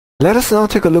Let us now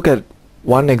take a look at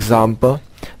one example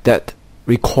that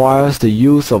requires the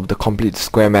use of the complete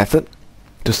square method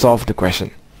to solve the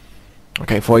question.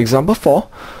 Okay, for example 4,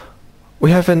 we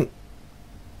have a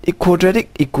quadratic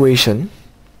equation.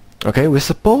 Okay, we're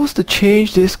supposed to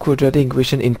change this quadratic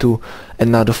equation into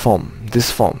another form, this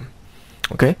form.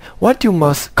 Okay, what you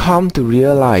must come to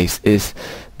realize is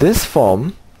this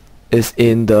form is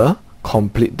in the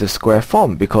complete the square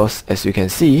form, because as you can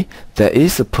see there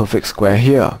is a perfect square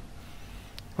here,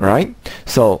 right?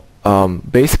 So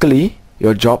basically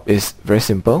your job is very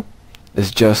simple.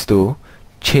 It's just to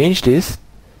change this,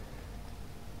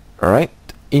 alright,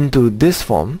 into this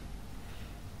form.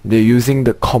 They're using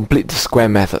the complete square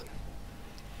method.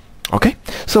 Okay,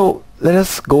 so let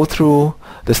us go through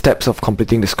the steps of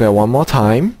completing the square one more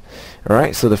time.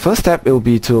 Alright, so the first step will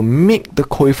be to make the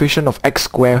coefficient of x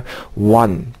squared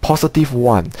 1, positive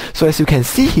 1. So as you can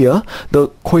see here, the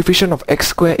coefficient of x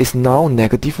squared is now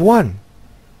negative 1.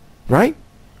 Right?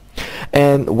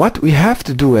 And what we have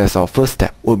to do as our first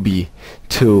step would be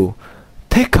to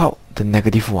take out the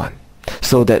negative 1,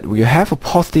 so that we have a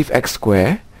positive x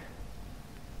squared.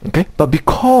 Okay, but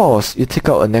because you take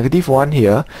out a negative 1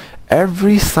 here,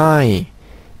 every sign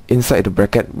inside the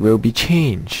bracket will be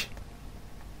changed.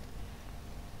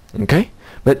 Okay,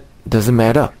 but doesn't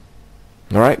matter,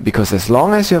 alright, because as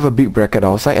long as you have a big bracket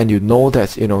outside and you know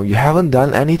that you haven't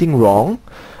done anything wrong,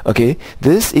 okay,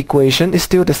 this equation is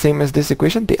still the same as this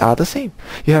equation. They are the same.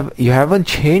 You haven't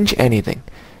changed anything.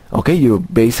 Okay, you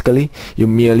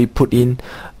merely put in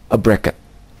a bracket.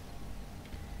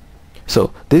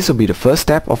 So this will be the first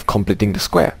step of completing the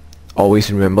square. Always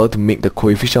remember to make the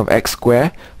coefficient of x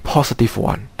squared positive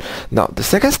 1. Now the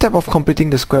second step of completing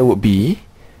the square would be,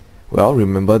 well,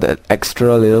 remember that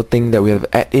extra little thing that we have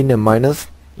add in and minus.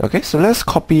 Okay, so let's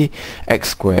copy x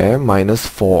squared minus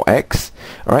 4x.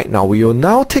 Alright, now we will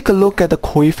now take a look at the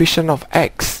coefficient of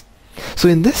x. So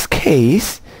in this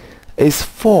case, it's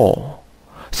 4.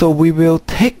 So we will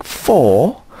take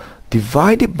 4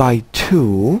 divided by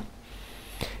 2,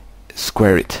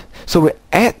 square it. So we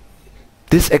add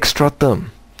this extra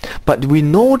term. But we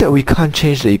know that we can't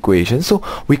change the equation, so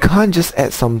we can't just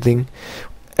add something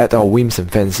at our whims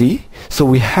and fancy. So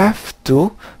we have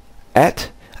to add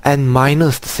and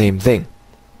minus the same thing.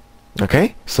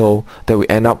 Okay, so that we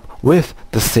end up with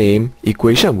the same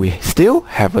equation. We still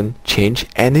haven't changed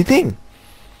anything.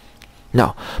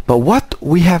 Now, but what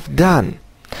we have done,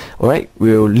 alright,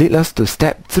 will lead us to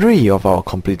step 3 of our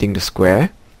completing the square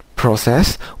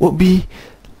process would be,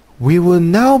 we will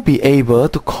now be able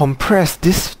to compress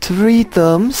these 3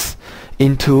 terms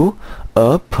into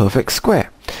a perfect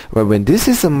square. Well, when this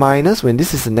is a minus, when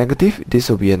this is a negative, this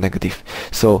will be a negative.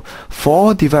 So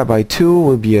 4 divided by 2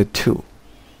 will be a 2.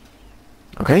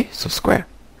 Okay, so square.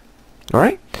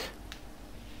 Alright?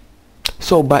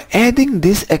 So by adding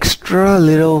this extra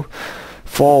little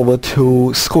 4 over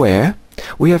 2 square,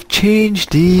 we have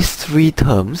changed these 3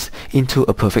 terms into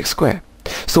a perfect square.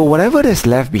 So whatever that's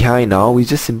left behind now, we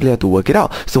just simply have to work it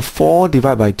out. So 4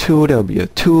 divided by 2, there will be a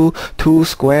 2. 2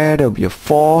 squared, there will be a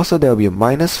 4. So there will be a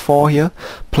minus 4 here,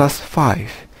 plus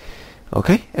 5.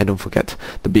 Okay, and don't forget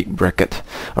the big bracket.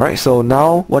 Alright, so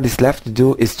now what is left to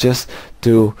do is just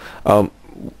to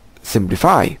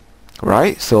simplify.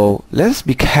 Right, so let's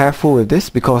be careful with this,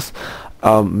 because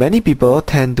many people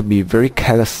tend to be very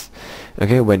careless,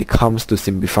 okay, when it comes to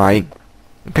simplifying.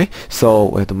 Okay, so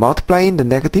we have to multiply in the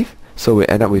negative. So we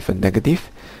end up with a negative,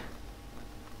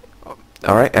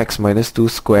 alright, x minus 2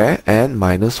 squared and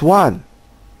minus 1.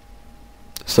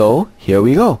 So here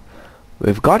we go.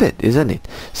 We've got it, isn't it?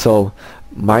 So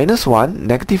minus 1,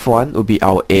 negative 1 will be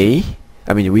our a.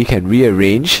 I mean, we can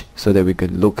rearrange so that we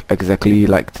can look exactly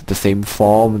like the same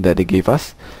form that they gave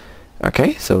us.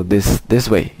 Okay, so this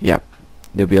way, yep.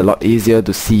 It'll be a lot easier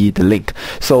to see the link.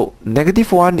 So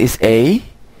negative 1 is a,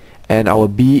 and our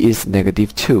b is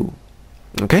negative 2.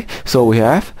 Okay, so we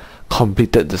have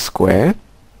completed the square.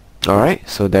 Alright,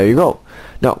 so there you go.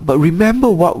 Now, but remember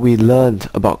what we learned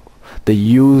about the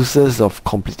uses of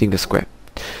completing the square.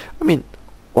 I mean,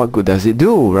 what good does it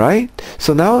do, right?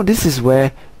 So now this is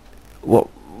where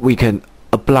we can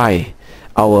apply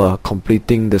our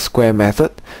completing the square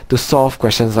method to solve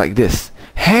questions like this.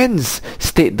 Hence,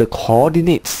 state the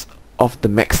coordinates of the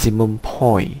maximum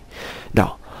point.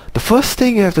 Now, the first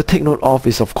thing you have to take note of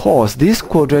is, of course, this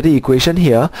quadratic equation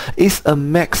here is a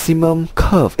maximum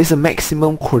curve. It's a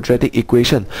maximum quadratic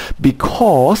equation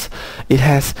because it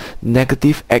has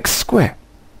negative x squared.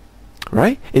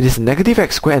 Right? It is negative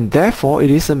x squared, and therefore it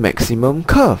is a maximum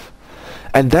curve.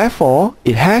 And therefore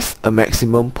it has a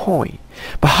maximum point.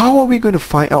 But how are we going to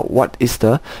find out what is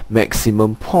the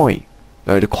maximum point?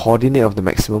 the coordinate of the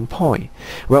maximum point?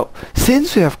 Well,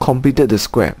 since we have completed the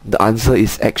square, the answer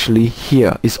is actually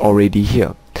here, is already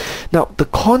here. Now, the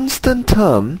constant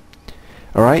term,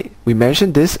 alright, we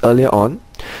mentioned this earlier on.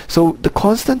 So the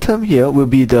constant term here will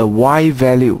be the y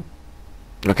value.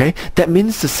 Okay, that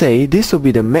means to say this will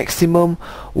be the maximum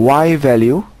y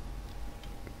value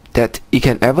that it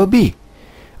can ever be.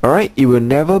 Alright, it will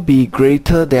never be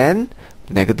greater than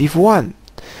 -1.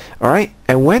 Alright,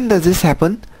 and when does this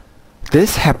happen?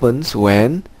 This happens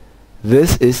when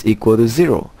this is equal to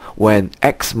 0. When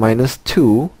x minus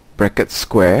 2 bracket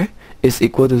square is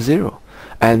equal to 0.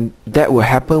 And that will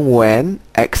happen when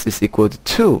x is equal to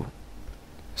 2.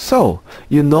 So,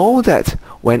 you know that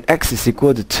when x is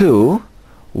equal to 2,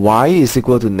 y is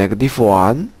equal to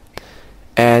 -1,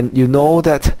 and you know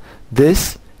that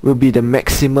this will be the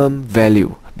maximum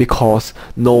value, because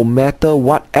no matter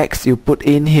what x you put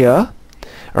in here,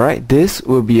 alright, this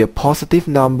will be a positive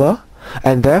number,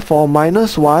 and therefore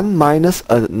 -1 minus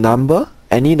a number,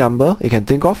 any number you can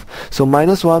think of, so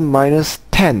 -1 minus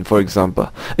 10 for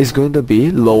example, is going to be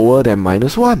lower than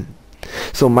 -1.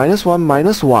 So -1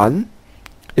 minus 1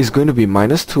 is going to be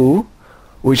 -2,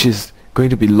 which is going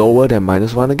to be lower than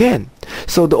 -1 again.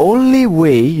 So the only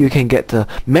way you can get the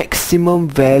maximum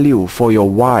value for your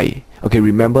y, okay,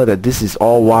 remember that this is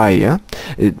all y, yeah?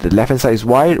 The left hand side is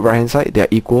y, right hand side, they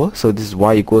are equal, so this is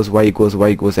y equals, y equals, y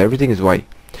equals, everything is y.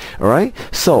 Alright,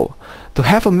 so to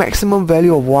have a maximum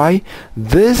value of y,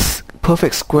 this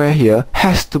perfect square here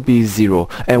has to be 0.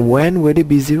 And when will it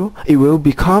be 0? It will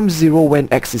become 0 when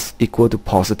x is equal to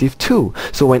 +2.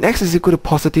 So when x is equal to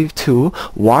 +2,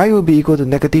 y will be equal to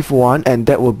 -1, and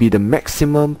that will be the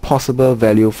maximum possible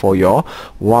value for your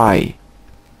y.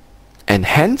 And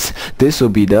hence, this will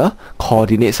be the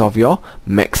coordinates of your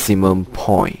maximum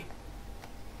point.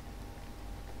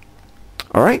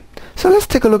 Alright, so let's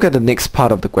take a look at the next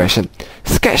part of the question.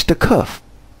 Sketch the curve.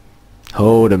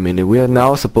 Hold a minute, we are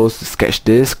now supposed to sketch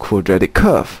this quadratic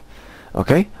curve.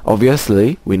 Okay,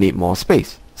 obviously we need more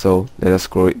space, so let us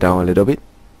scroll it down a little bit.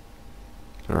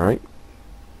 Alright.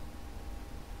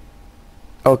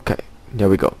 Okay, there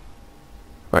we go.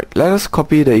 Right, let us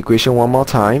copy the equation one more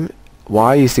time.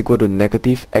 Y is equal to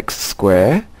 -x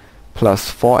squared plus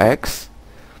 4x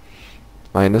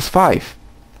minus 5.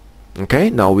 Okay,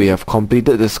 now we have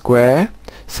completed the square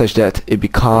such that it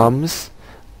becomes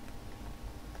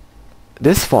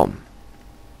this form.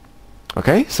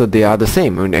 Okay, so they are the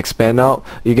same. When you expand out,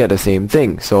 you get the same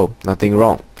thing, so nothing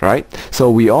wrong, right? So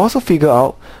we also figure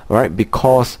out, right,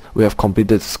 because we have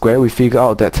completed the square, we figure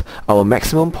out that our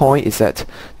maximum point is at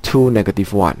 2,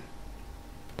 -1.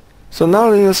 So now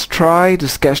let's try to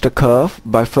sketch the curve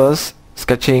by first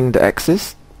sketching the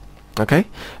axis. Okay,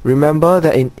 remember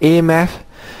that in A Math,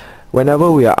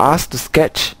 whenever we are asked to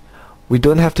sketch, we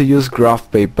don't have to use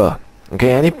graph paper.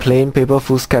 Okay, any plain paper,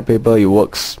 foolscap paper, it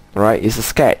works, right? It's a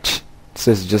sketch,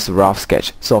 so it's just a rough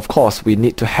sketch. So of course we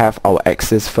need to have our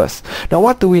axis first. Now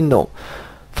what do we know?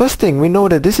 First thing, we know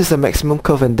that this is a maximum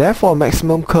curve, and therefore a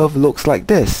maximum curve looks like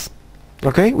this,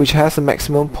 okay, which has a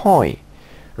maximum point,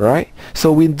 right?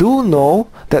 So we do know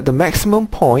that the maximum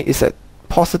point is at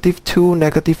 +2,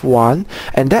 -1,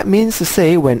 and that means to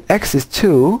say when x is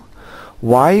 2,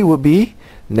 y will be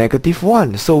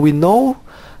 -1. So we know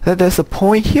that there's a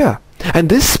point here, and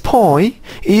this point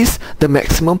is the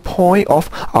maximum point of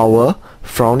our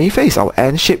frowny face, our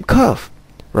N-shaped curve,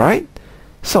 right?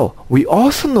 So we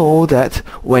also know that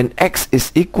when x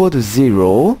is equal to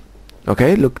 0,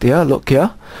 okay, look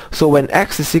here, so when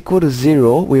x is equal to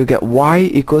 0, we'll get y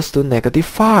equals to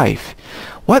 -5.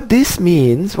 What this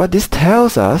means, what this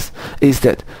tells us, is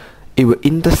that it will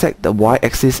intersect the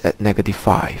y-axis at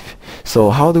 -5. So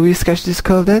how do we sketch this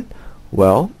curve then?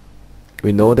 Well,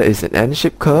 we know that it's an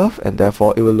N-shaped curve, and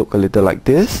therefore it will look a little like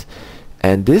this,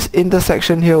 and this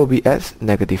intersection here will be at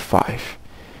 -5.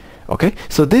 Okay,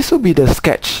 so this will be the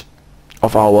sketch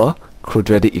of our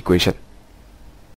quadratic equation.